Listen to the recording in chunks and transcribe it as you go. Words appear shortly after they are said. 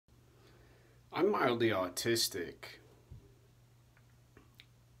I'm mildly autistic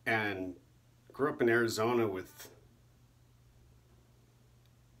and grew up in Arizona with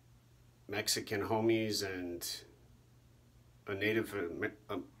Mexican homies and a native,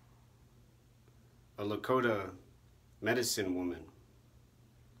 a Lakota medicine woman.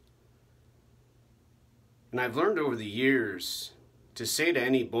 And I've learned over the years to say to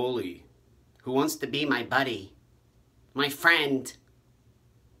any bully who wants to be my buddy, my friend,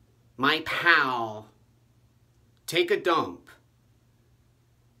 my pal, take a dump.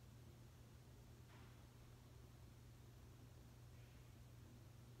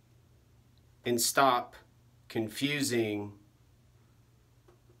 And stop confusing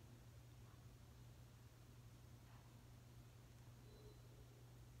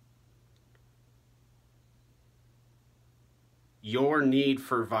your need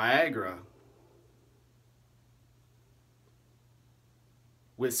for Viagra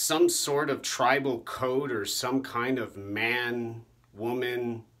with some sort of tribal code or some kind of man,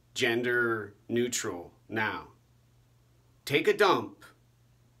 woman, gender neutral now. Take a dump.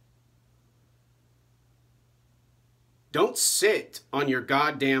 Don't sit on your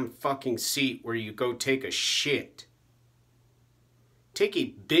goddamn fucking seat where you go take a shit. Take a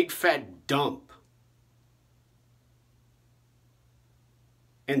big fat dump.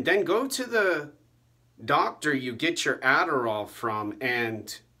 And then go to the doctor you get your Adderall from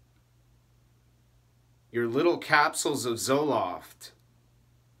and your little capsules of Zoloft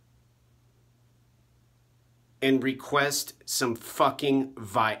and request some fucking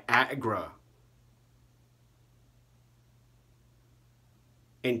Viagra.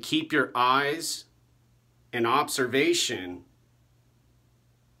 And keep your eyes and observation,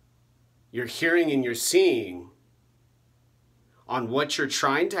 your hearing and your seeing on what you're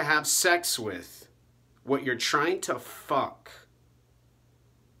trying to have sex with, what you're trying to fuck,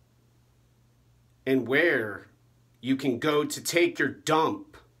 and where you can go to take your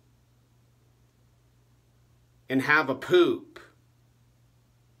dump and have a poop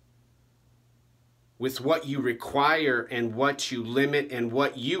with what you require and what you limit and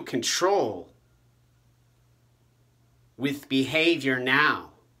what you control with behavior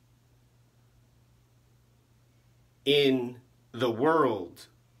now in the world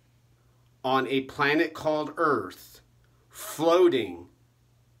on a planet called Earth, floating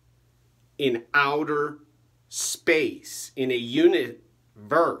in outer space, in a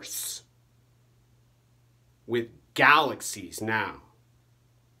universe with galaxies now.